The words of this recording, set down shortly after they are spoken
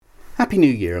Happy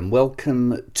New Year and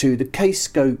welcome to the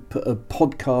K-Scope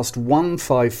podcast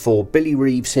 154. Billy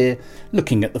Reeves here,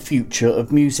 looking at the future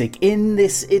of music. In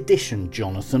this edition,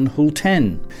 Jonathan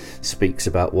Hulten speaks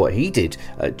about what he did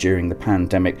during the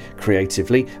pandemic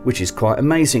creatively, which is quite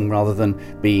amazing. Rather than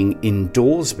being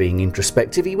indoors, being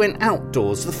introspective, he went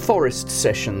outdoors. The Forest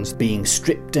Sessions, being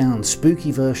stripped down,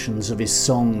 spooky versions of his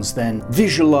songs, then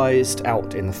visualised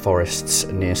out in the forests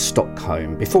near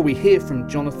Stockholm. Before we hear from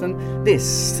Jonathan,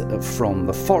 this from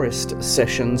the Forest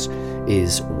Sessions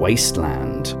is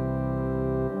Wasteland.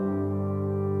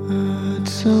 At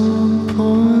some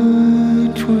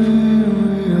point we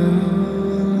realize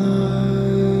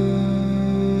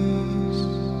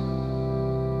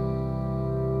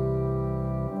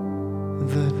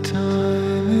that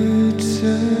time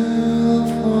itself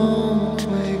won't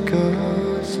make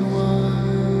us wise.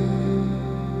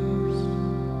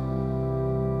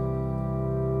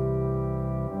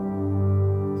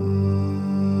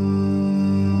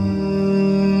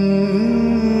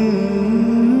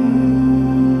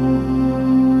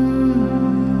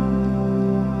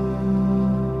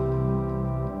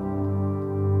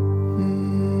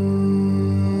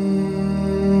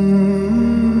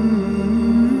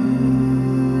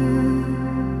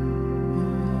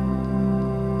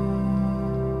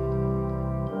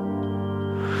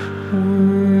 We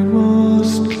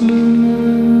must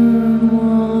learn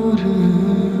what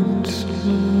it's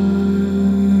like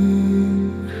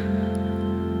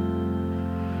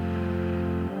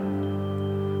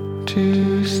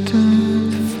to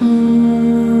stand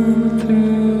firm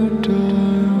through dark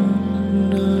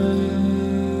night.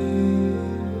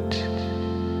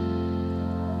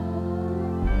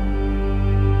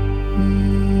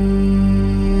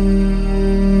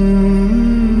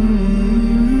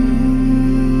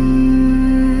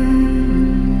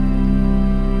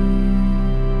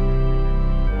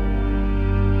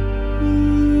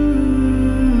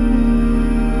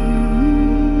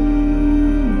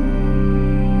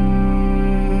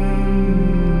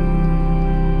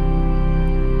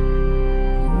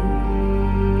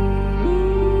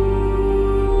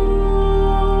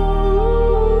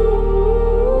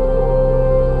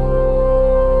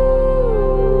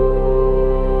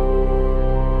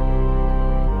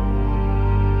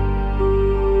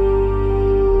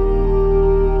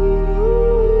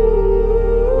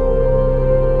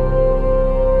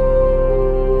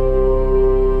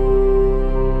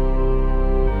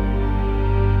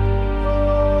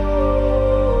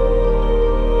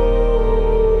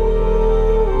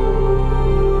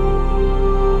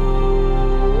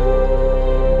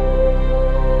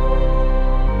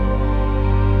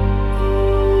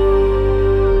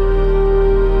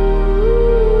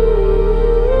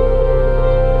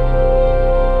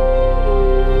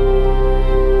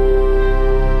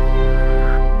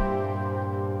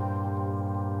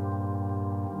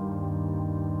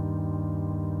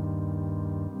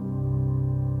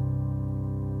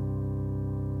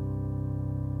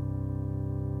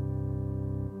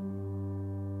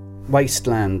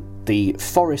 Wasteland, the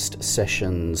Forest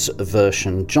Sessions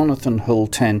version. Jonathan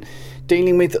Hulten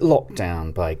dealing with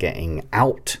lockdown by getting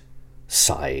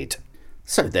outside.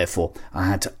 So therefore I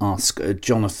had to ask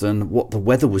Jonathan what the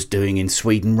weather was doing in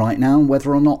Sweden right now and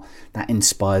whether or not that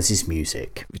inspires his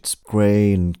music. It's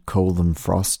grey and cold and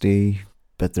frosty,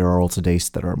 but there are also days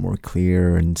that are more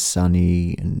clear and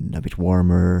sunny and a bit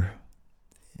warmer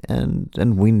and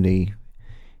windy.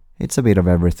 It's a bit of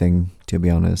everything, to be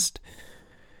honest.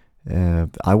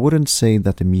 I wouldn't say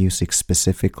that the music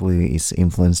specifically is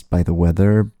influenced by the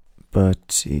weather,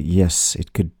 but yes,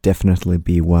 it could definitely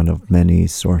be one of many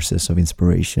sources of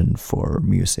inspiration for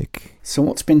music. So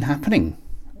what's been happening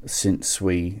since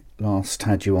we last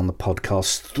had you on the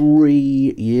podcast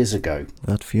 3 years ago?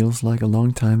 That feels like a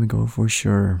long time ago for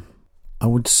sure. I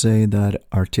would say that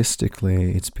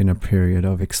artistically it's been a period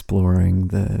of exploring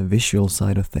the visual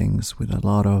side of things with a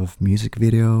lot of music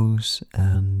videos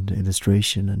and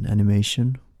illustration and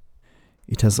animation.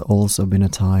 It has also been a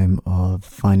time of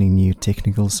finding new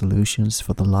technical solutions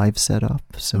for the live setup,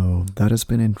 so that has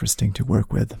been interesting to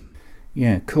work with.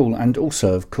 Yeah, cool. And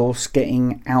also, of course,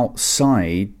 getting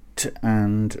outside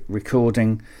and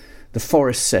recording the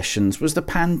Forest Sessions. Was the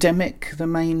pandemic the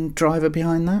main driver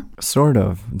behind that? Sort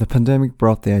of. The pandemic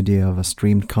brought the idea of a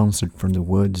streamed concert from the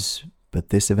woods, but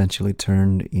this eventually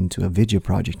turned into a video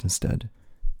project instead.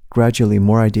 Gradually,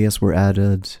 more ideas were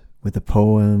added with the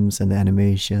poems and the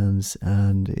animations,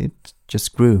 and it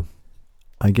just grew.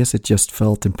 I guess it just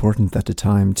felt important at the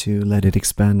time to let it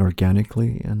expand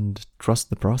organically and trust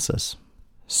the process.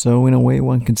 So in a way,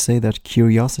 one could say that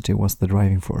curiosity was the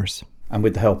driving force. And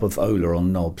with the help of Ola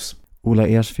on knobs. Ola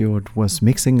Ersfjord was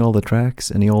mixing all the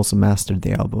tracks, and he also mastered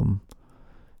the album.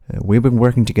 We've been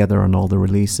working together on all the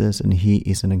releases, and he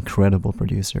is an incredible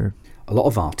producer. A lot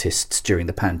of artists during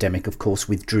the pandemic, of course,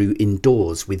 withdrew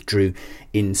indoors, withdrew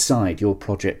inside. Your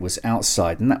project was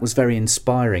outside, and that was very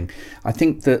inspiring. I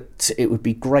think that it would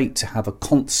be great to have a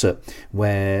concert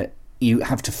where you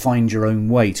have to find your own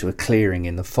way to a clearing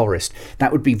in the forest.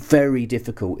 That would be very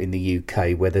difficult in the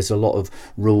UK, where there's a lot of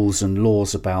rules and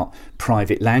laws about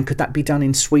private land. Could that be done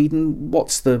in Sweden?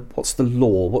 What's the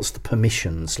law? What's the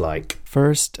permissions like?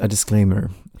 First, a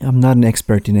disclaimer. I'm not an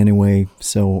expert in any way,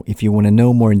 so if you want to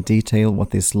know more in detail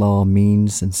what this law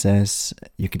means and says,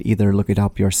 you could either look it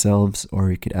up yourselves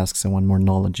or you could ask someone more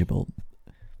knowledgeable.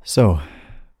 So,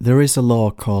 there is a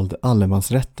law called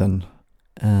Allemansrätten,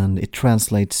 and it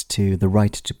translates to the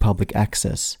right to public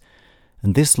access.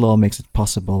 And this law makes it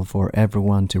possible for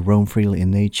everyone to roam freely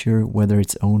in nature, whether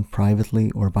it's owned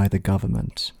privately or by the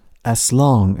government. As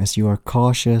long as you are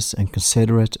cautious and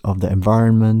considerate of the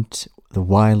environment, the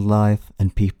wildlife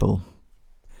and people.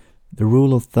 The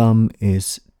rule of thumb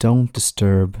is don't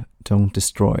disturb, don't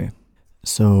destroy.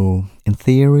 So, in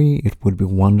theory, it would be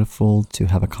wonderful to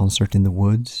have a concert in the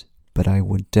woods, but I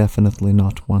would definitely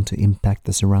not want to impact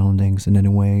the surroundings in any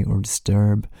way or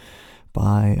disturb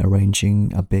by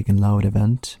arranging a big and loud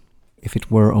event. If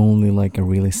it were only like a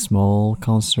really small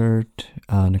concert,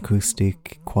 an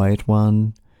acoustic, quiet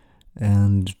one,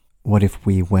 and what if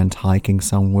we went hiking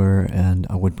somewhere and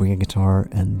I would bring a guitar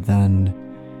and then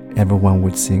everyone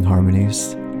would sing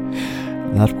harmonies?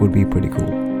 That would be pretty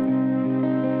cool.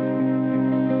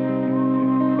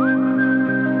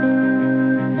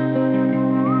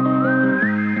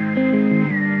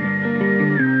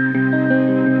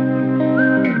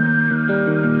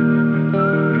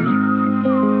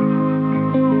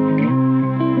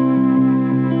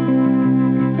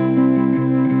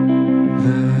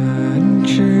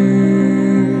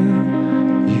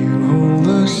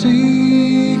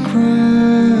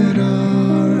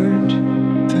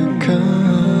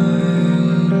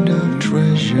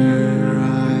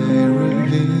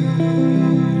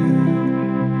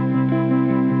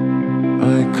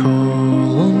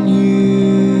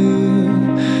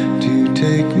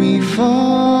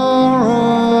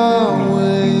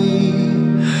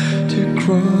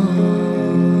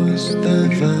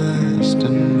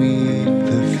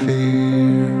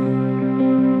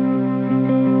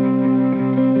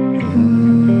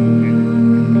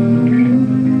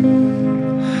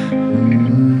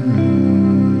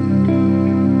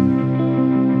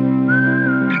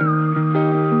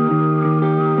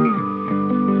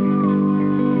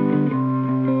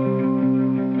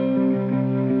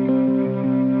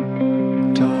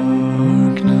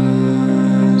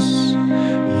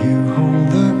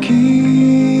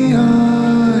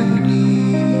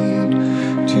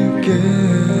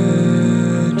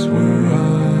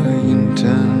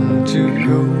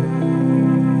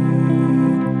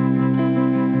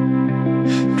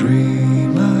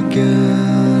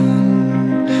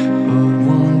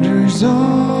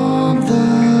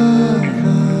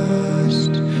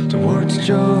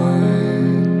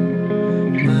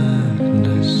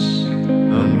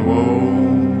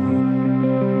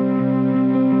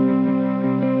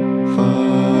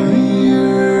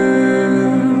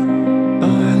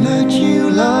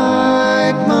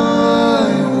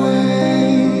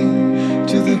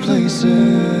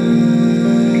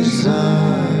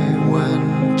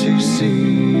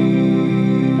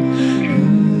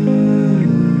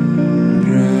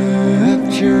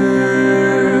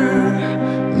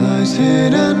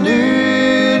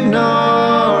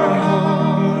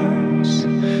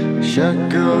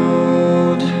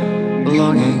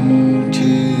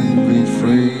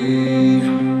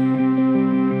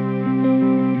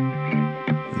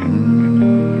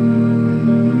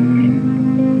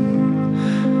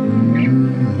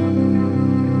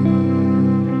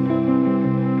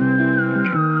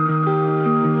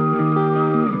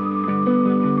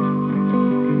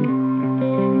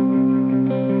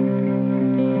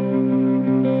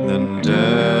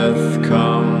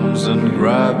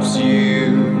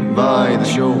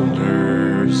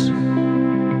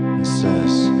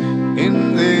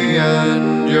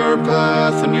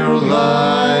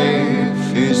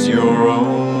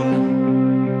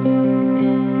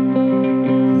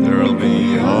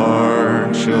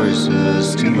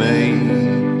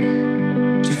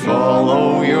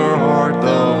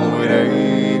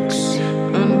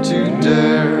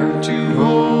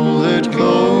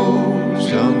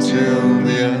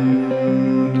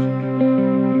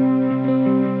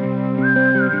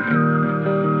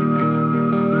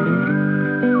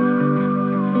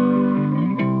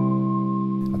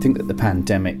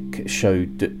 Pandemic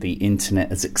showed that the internet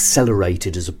has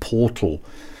accelerated as a portal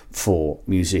for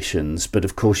musicians, but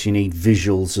of course you need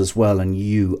visuals as well, and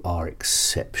you are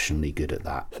exceptionally good at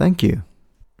that. Thank you.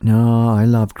 No, I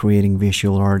love creating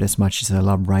visual art as much as I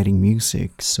love writing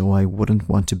music, so I wouldn't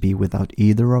want to be without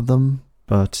either of them.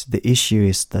 But the issue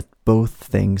is that both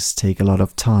things take a lot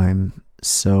of time,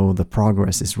 so the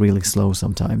progress is really slow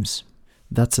sometimes.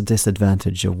 That's a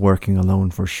disadvantage of working alone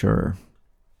for sure.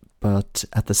 But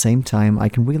at the same time, I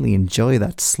can really enjoy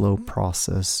that slow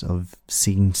process of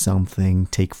seeing something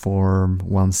take form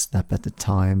one step at a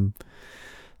time.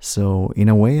 So in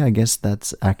a way, I guess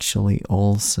that's actually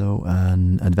also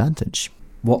an advantage.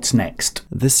 What's next?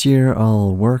 This year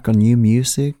I'll work on new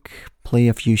music, play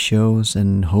a few shows,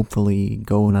 and hopefully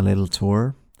go on a little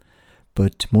tour.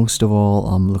 But most of all,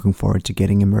 I'm looking forward to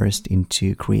getting immersed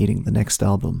into creating the next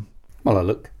album. Well, I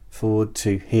look forward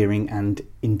to hearing and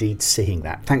indeed seeing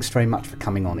that. Thanks very much for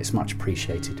coming on. It's much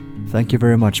appreciated. Thank you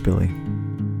very much, Billy.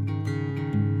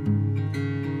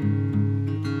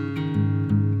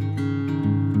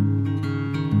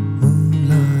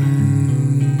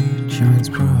 Moonlight shines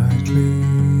brightly,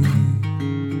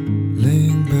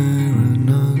 laying bare an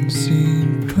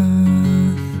unseen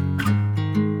path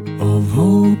of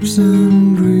hopes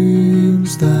and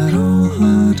dreams that all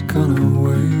had gone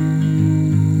away.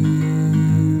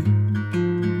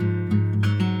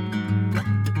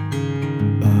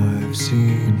 I've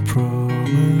seen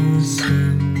promise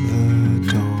in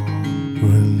the dawn,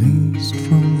 released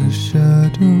from the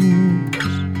shadows.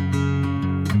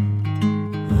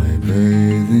 I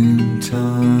bathe in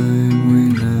time we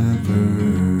never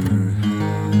had.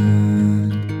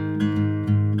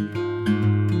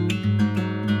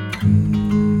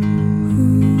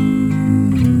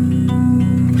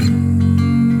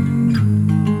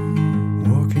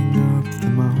 Walking up the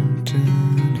mountain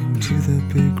into the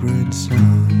big red sun.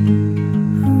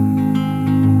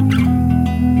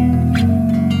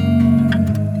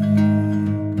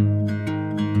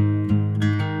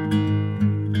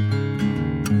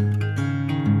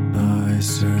 I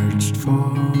searched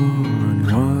far and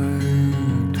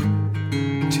wide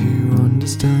to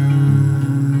understand.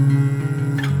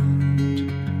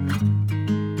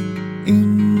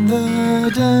 In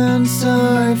the dance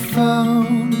I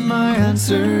found my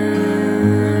answer.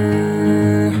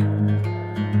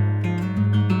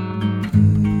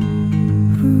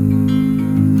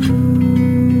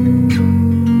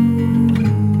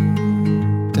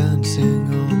 Dancing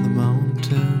on the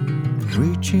mountain,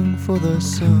 reaching for the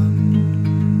sun.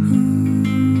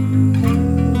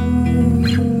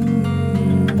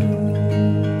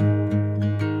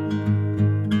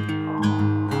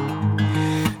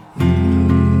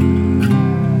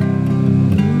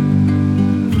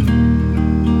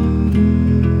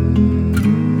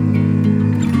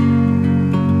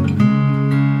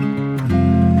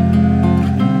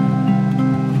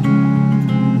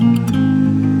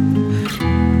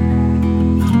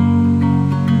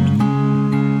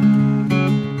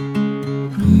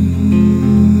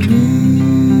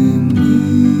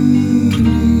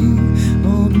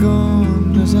 All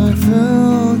gone as I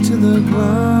fell to the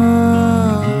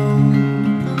ground.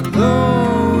 And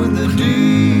low in the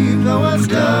deep I was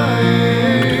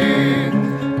dying.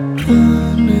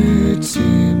 Then it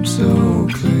seemed so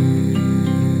clear.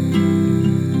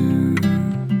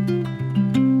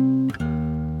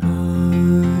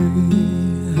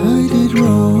 I did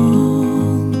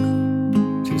wrong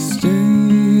to stay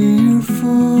here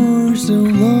for so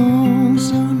long.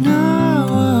 So now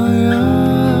I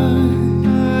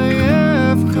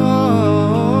have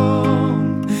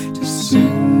come to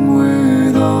sing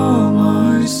with all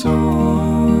my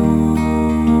soul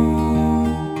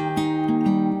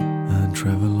and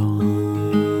travel on,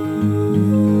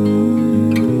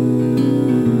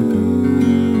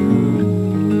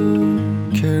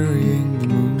 carrying the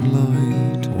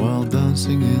moonlight while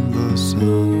dancing in the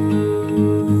sun.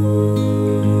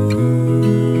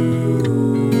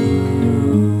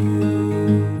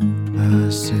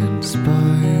 As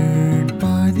inspired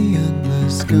by the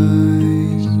endless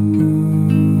skies,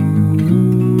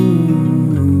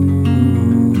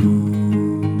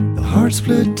 the heart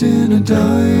split in a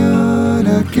dyad,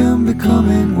 I can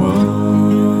becoming one.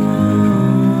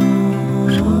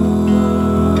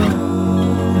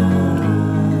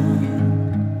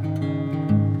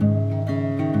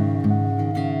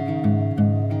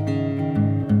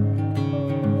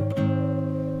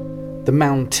 The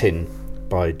Mountain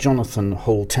by Jonathan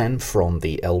Hulten from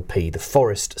the LP The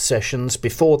Forest Sessions.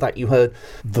 Before that you heard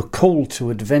The Call to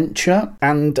Adventure,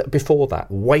 and before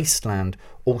that Wasteland,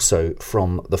 also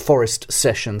from The Forest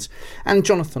Sessions, and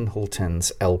Jonathan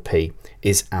Hulten's LP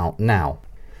is out now.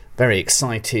 Very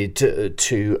excited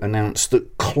to announce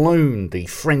that Clone, the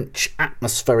French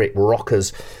atmospheric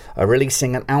rockers, are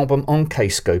releasing an album on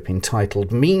Kscope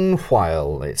entitled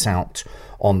Meanwhile. It's out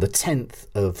on the 10th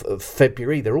of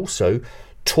February. They're also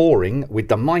touring with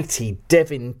the mighty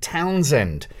Devin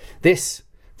Townsend. This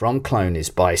from Clone is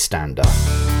Bystander.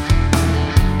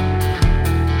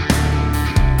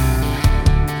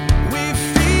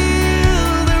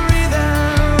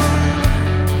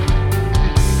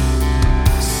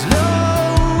 No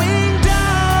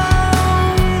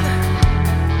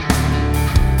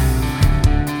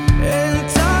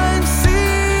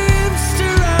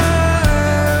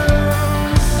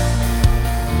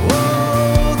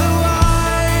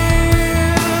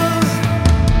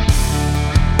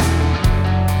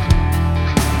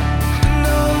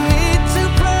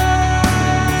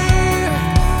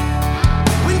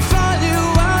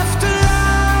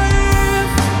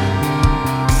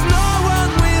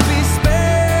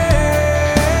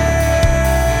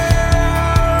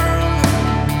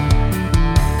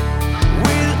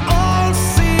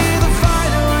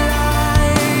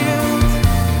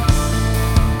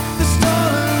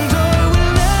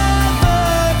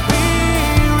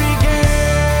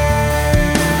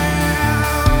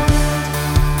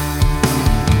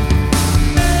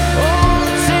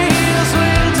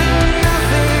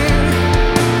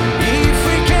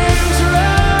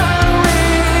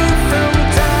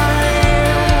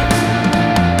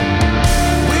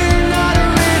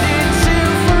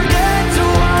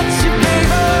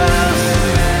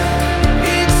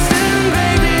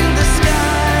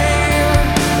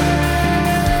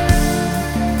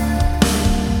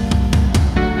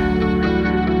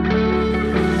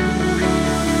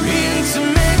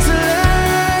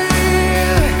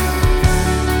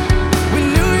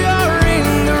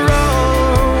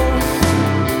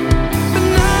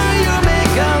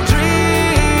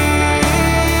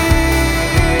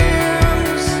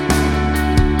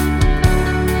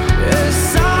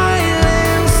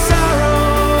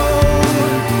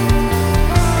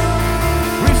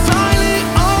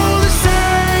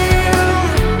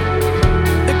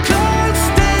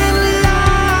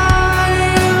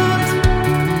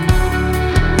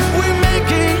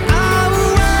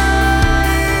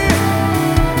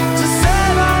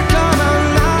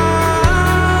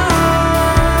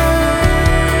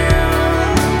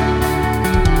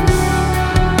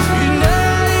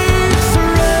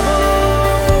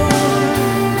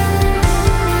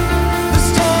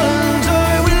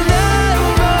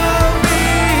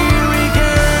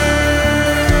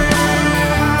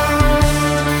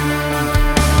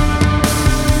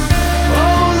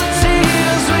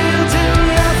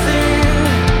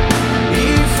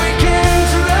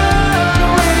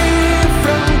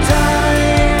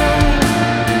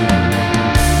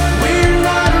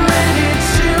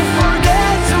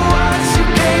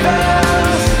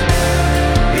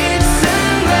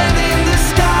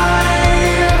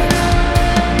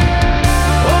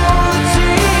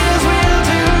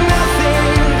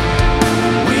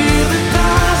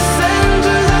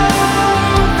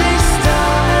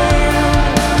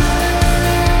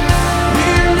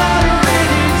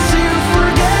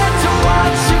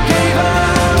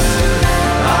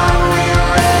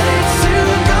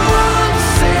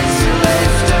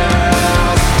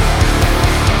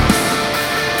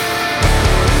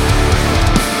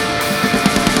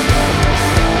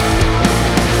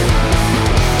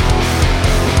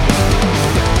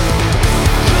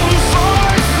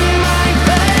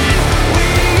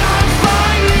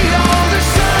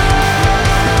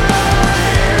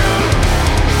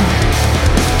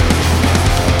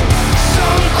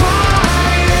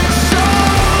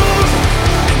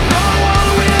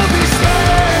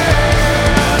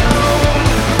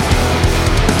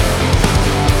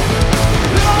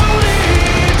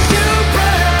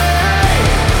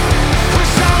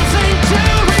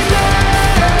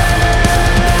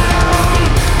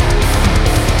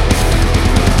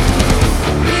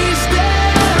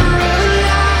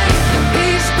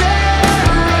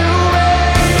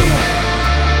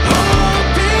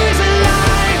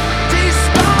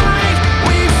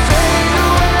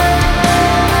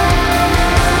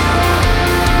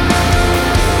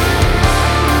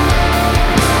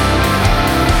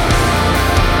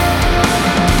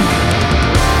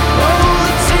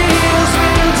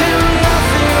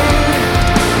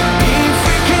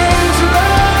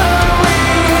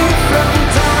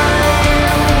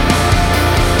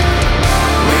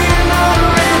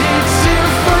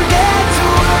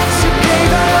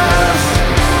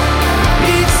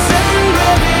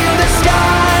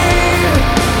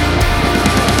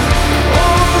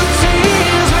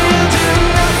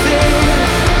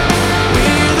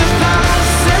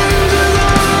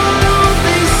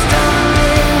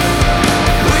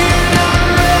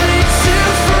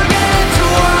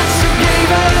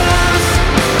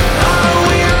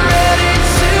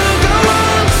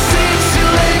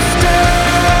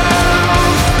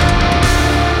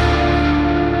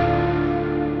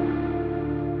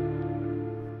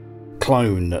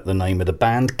Clone, the name of the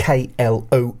band, Klone.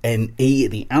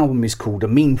 The album is called A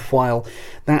Meanwhile.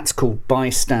 That's called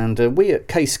Bystander. We at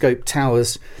Kscope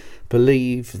Towers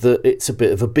believe that it's a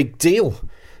bit of a big deal.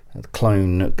 The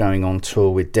Clone going on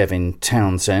tour with Devin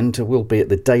Townsend will be at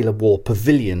the De La Warr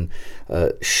Pavilion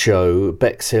show,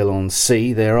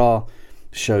 Bexhill-on-Sea. There are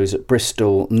shows at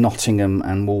Bristol, Nottingham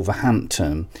and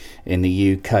Wolverhampton in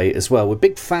the UK as well. We're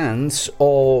big fans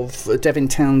of Devin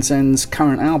Townsend's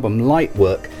current album,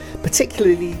 Lightwork,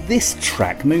 particularly this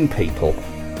track, Moon People.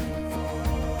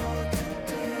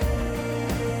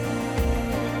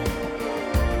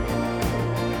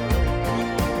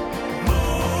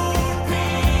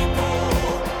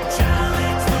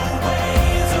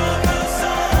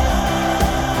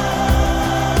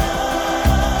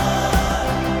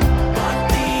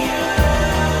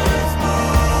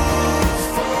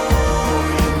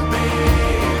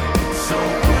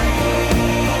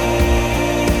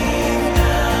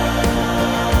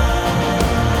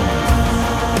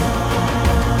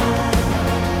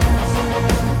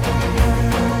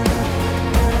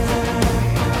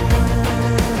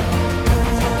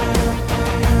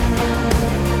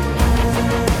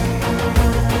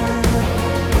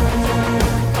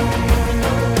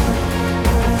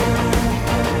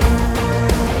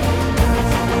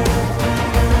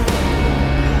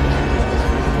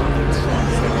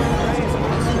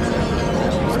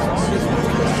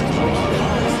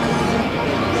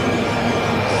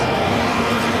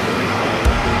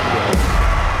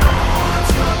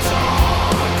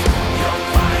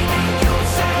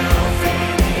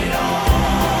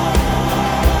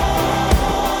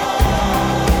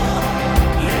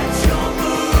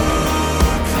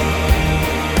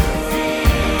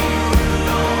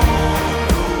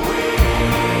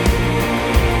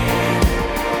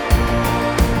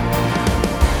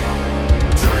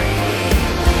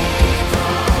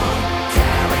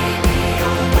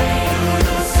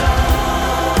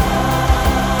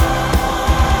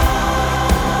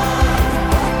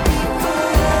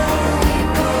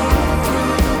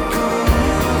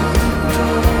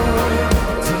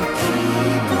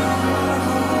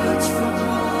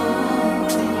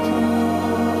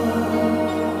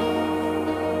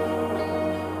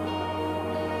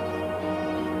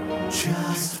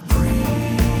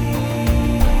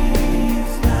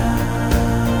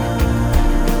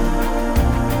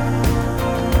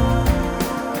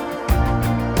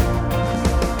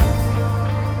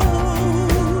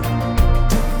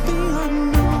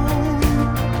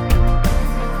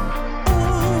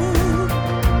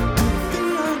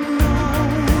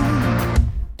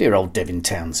 Dear old Devin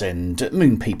Townsend,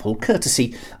 Moon People,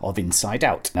 courtesy of Inside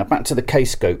Out. Now back to the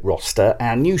Kscope roster.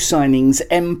 Our new signings,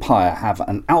 Empire, have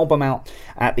an album out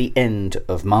at the end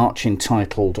of March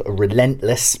entitled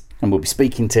Relentless, and we'll be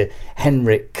speaking to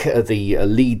Henrik, the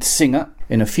lead singer,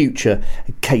 in a future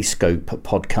Kscope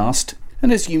podcast.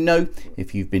 And as you know,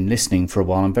 if you've been listening for a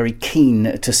while, I'm very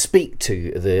keen to speak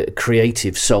to the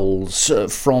creative souls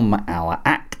from our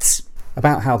acts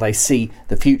about how they see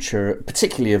the future,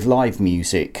 particularly of live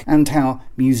music, and how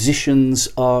musicians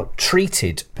are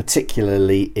treated,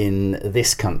 particularly in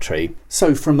this country.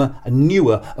 So from a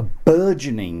newer, a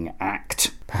burgeoning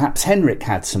act, perhaps Henrik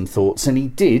had some thoughts, and he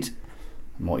did.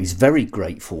 And what he's very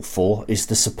grateful for is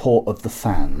the support of the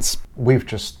fans. We've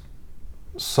just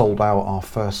sold out our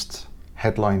first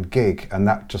headline gig, and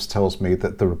that just tells me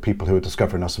that there are people who are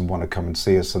discovering us and want to come and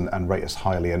see us and rate us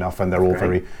highly enough, and they're all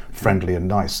very friendly and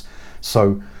nice.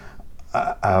 So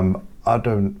I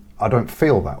don't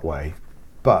feel that way,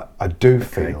 but I do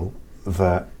feel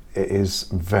that it is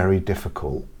very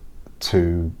difficult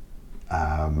to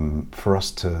for us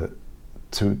to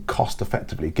cost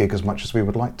effectively gig as much as we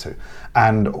would like to,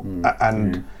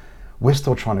 and we're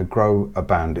still trying to grow a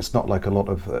band. It's not like a lot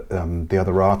of the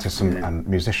other artists and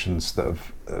musicians that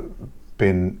have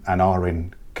been and are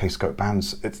in Kscope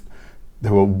bands.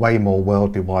 Who are way more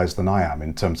worldly wise than I am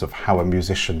in terms of how a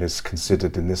musician is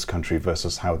considered in this country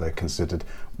versus how they're considered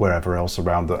wherever else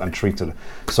around and treated.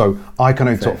 So I can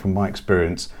only talk from my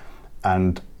experience,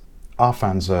 and our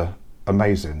fans are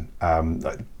amazing.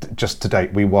 Just to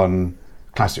date, we won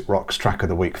Classic Rock's Track of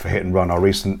the Week for Hit and Run, our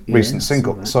recent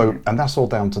single. And that's all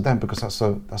down to them because that's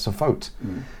a vote.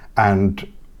 And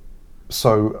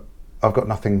so I've got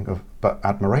nothing but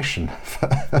admiration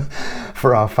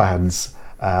for our fans.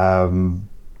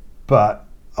 But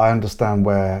I understand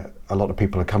where a lot of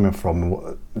people are coming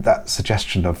from. That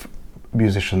suggestion of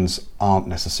musicians aren't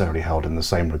necessarily held in the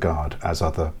same regard as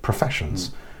other professions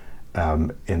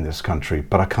in this country.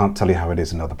 But I can't tell you how it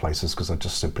is in other places because I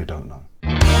just simply don't know.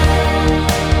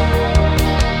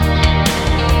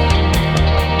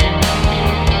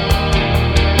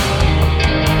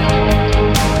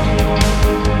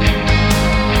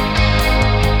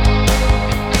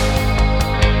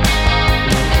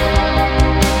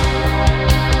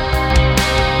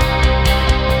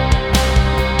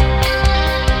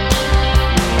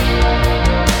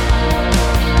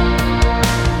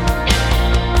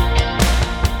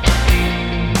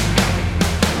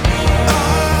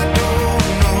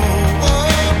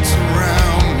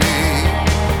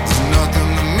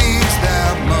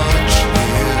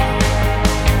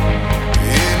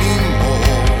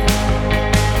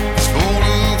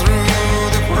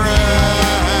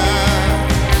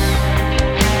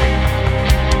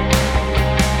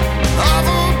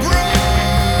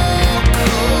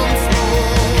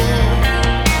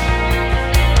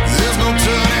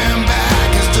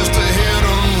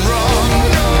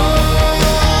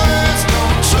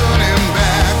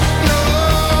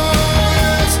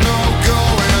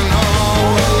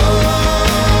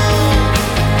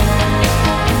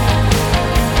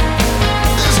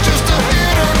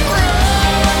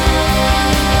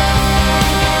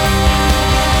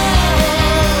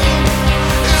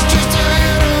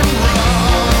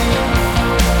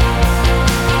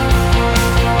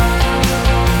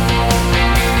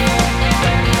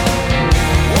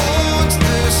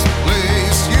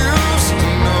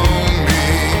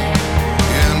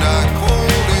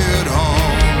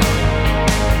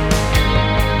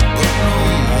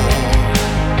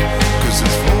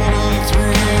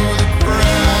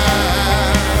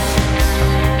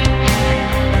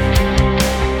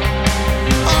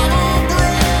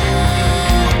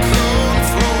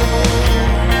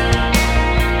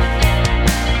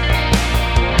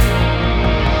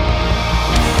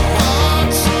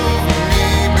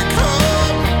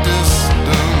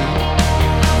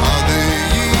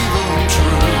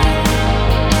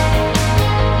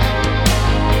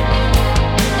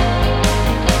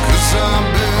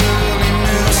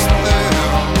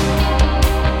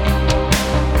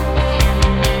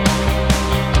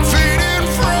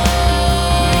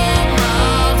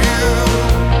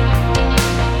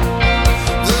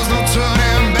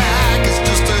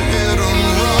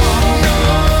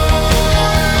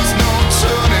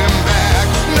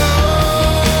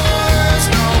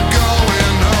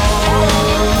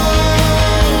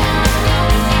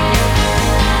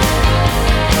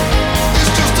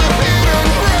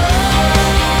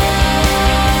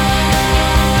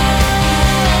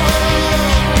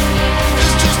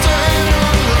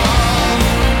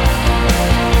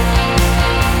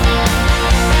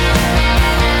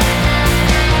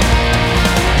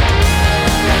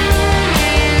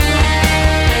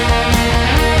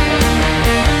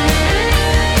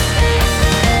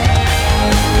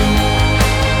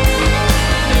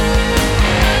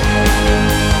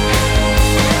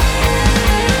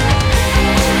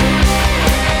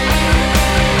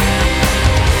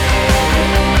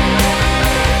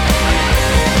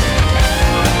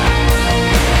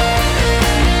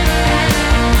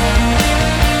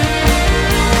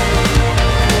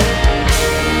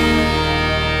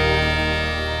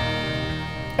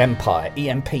 Empire,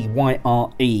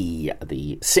 E-M-P-Y-R-E,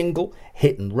 the single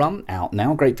Hit and Run, out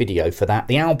now. Great video for that.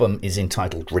 The album is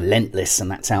entitled Relentless, and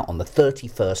that's out on the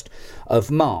 31st of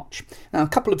March. Now, a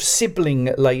couple of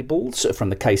sibling labels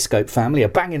from the Kscope family are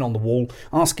banging on the wall,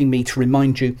 asking me to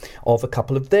remind you of a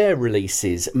couple of their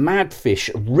releases.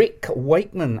 Madfish, Rick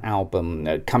Wakeman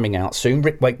album coming out soon.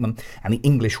 Rick Wakeman and the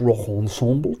English Rock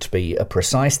Ensemble, to be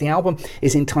precise. The album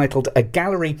is entitled A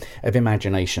Gallery of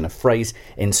Imagination, a phrase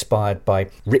inspired by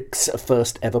Rick's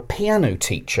first ever piano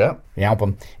teacher. The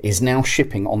album is now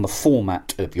shipping on the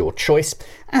format of your choice.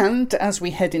 And as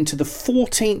we head into the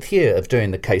 14th year of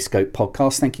doing the Kscope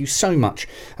podcast, thank you so much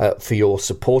for your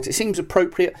support. It seems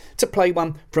appropriate to play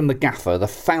one from the gaffer, the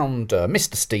founder,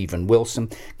 Mr. Stephen Wilson,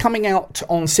 coming out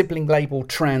on sibling label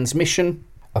Transmission,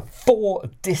 a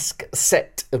 4-disc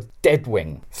set of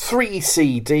Deadwing, 3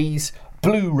 CDs,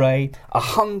 Blu-ray, a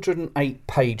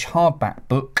 108-page hardback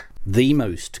book, the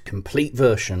most complete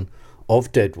version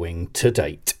of Deadwing to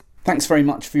date. Thanks very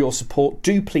much for your support.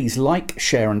 Do please like,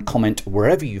 share and comment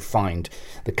wherever you find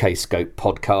the Kscope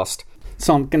podcast.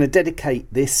 So I'm going to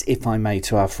dedicate this, if I may,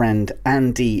 to our friend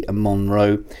Andy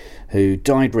Monroe, who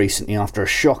died recently after a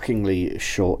shockingly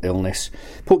short illness.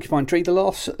 Porcupine Tree, the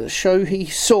last show he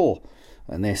saw,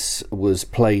 and this was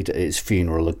played at his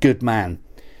funeral. A good man.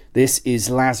 This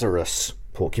is Lazarus,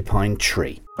 Porcupine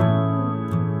Tree.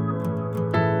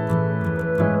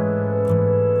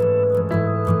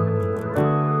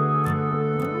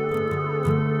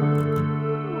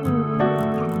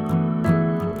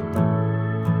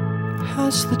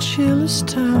 As the chillest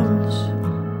towers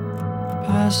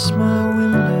pass my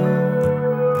window,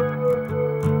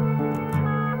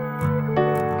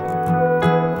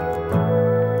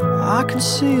 I can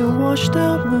see a washed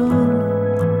out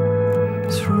moon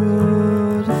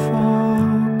through the fog.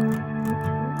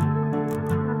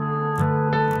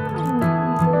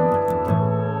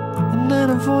 And then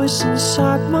a voice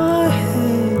inside my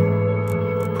head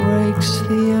breaks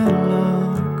the analog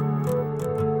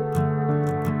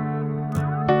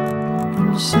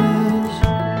and says,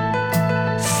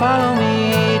 follow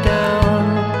me down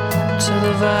to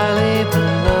the valley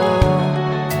below.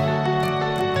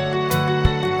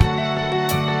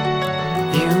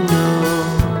 You know,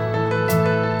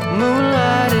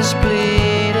 moonlight is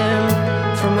bleeding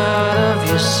from out of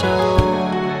your soul.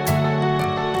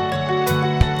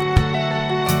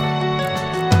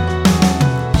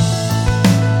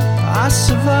 I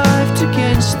survived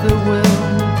against the will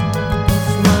of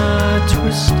my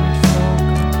twisted folk.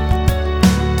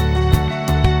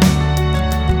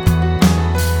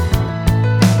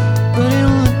 But in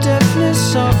the deafness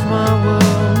of my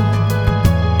world,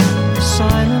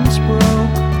 silence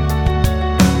broke.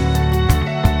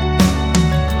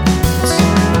 So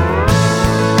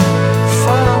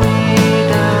follow me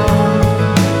down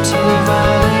to the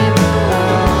valley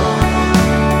below.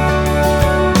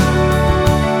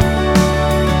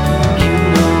 You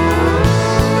know,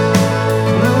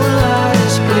 moonlight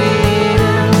is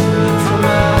bleeding from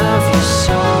out of your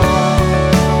soul.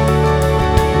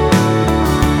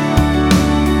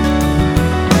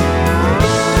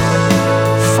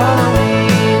 Follow me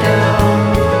down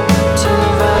to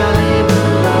the valley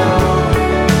below.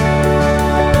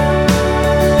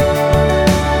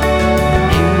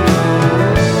 You know,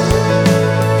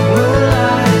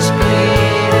 moonlight is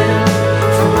bleeding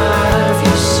from out of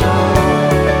your soul.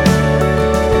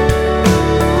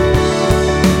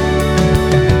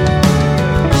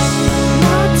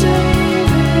 My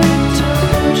David,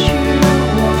 don't you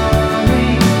worry,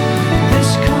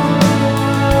 this cold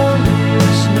world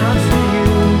is not for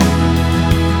you.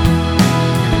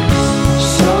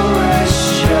 So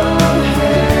rest your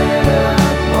head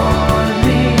upon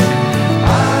me,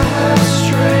 I have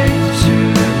strength to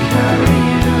carry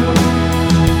you.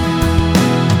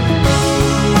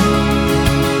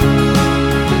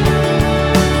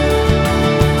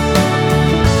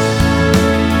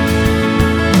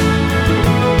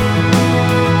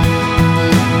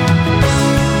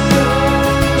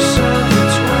 Those are the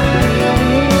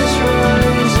 20s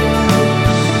rising,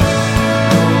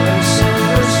 golden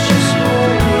summers just for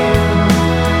you.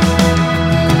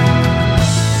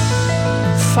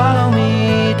 Follow me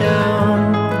down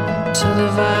to the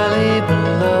valley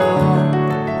below.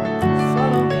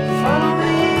 Follow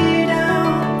me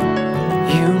down.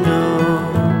 You know,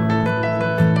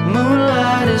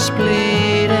 moonlight is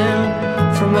bleeding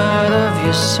from out of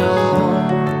your soul.